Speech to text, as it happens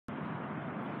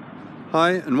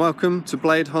Hi and welcome to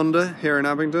Blade Honda here in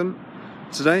Abingdon.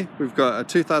 Today we've got a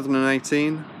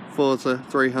 2018 Forza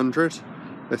 300.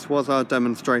 This was our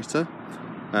demonstrator.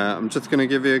 I'm just going to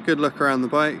give you a good look around the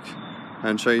bike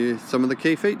and show you some of the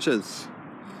key features.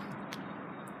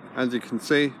 As you can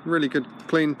see, really good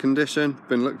clean condition,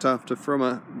 been looked after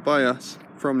by us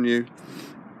from new.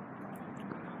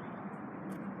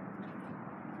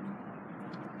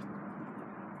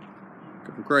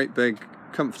 Got great big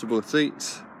comfortable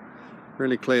seats.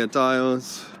 Really clear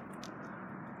dials,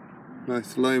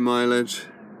 nice low mileage.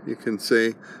 You can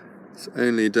see it's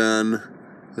only done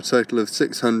a total of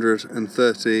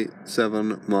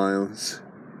 637 miles.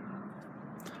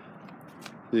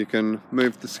 You can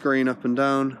move the screen up and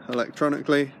down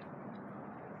electronically.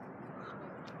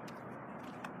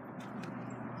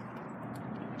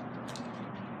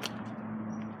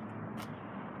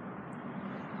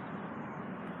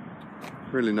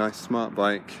 Really nice smart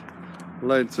bike.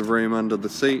 Loads of room under the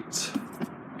seat.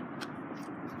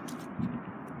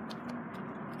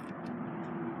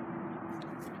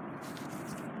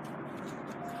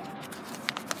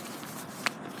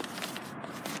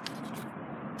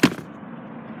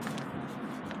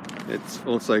 It's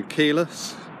also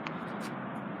keyless,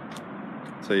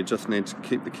 so you just need to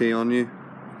keep the key on you.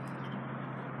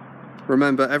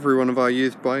 Remember, every one of our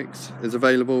used bikes is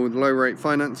available with low rate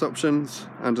finance options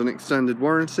and an extended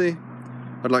warranty.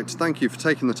 I'd like to thank you for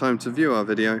taking the time to view our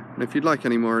video, and if you'd like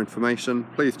any more information,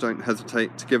 please don't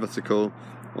hesitate to give us a call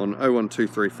on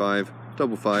 01235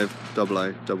 55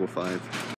 0055.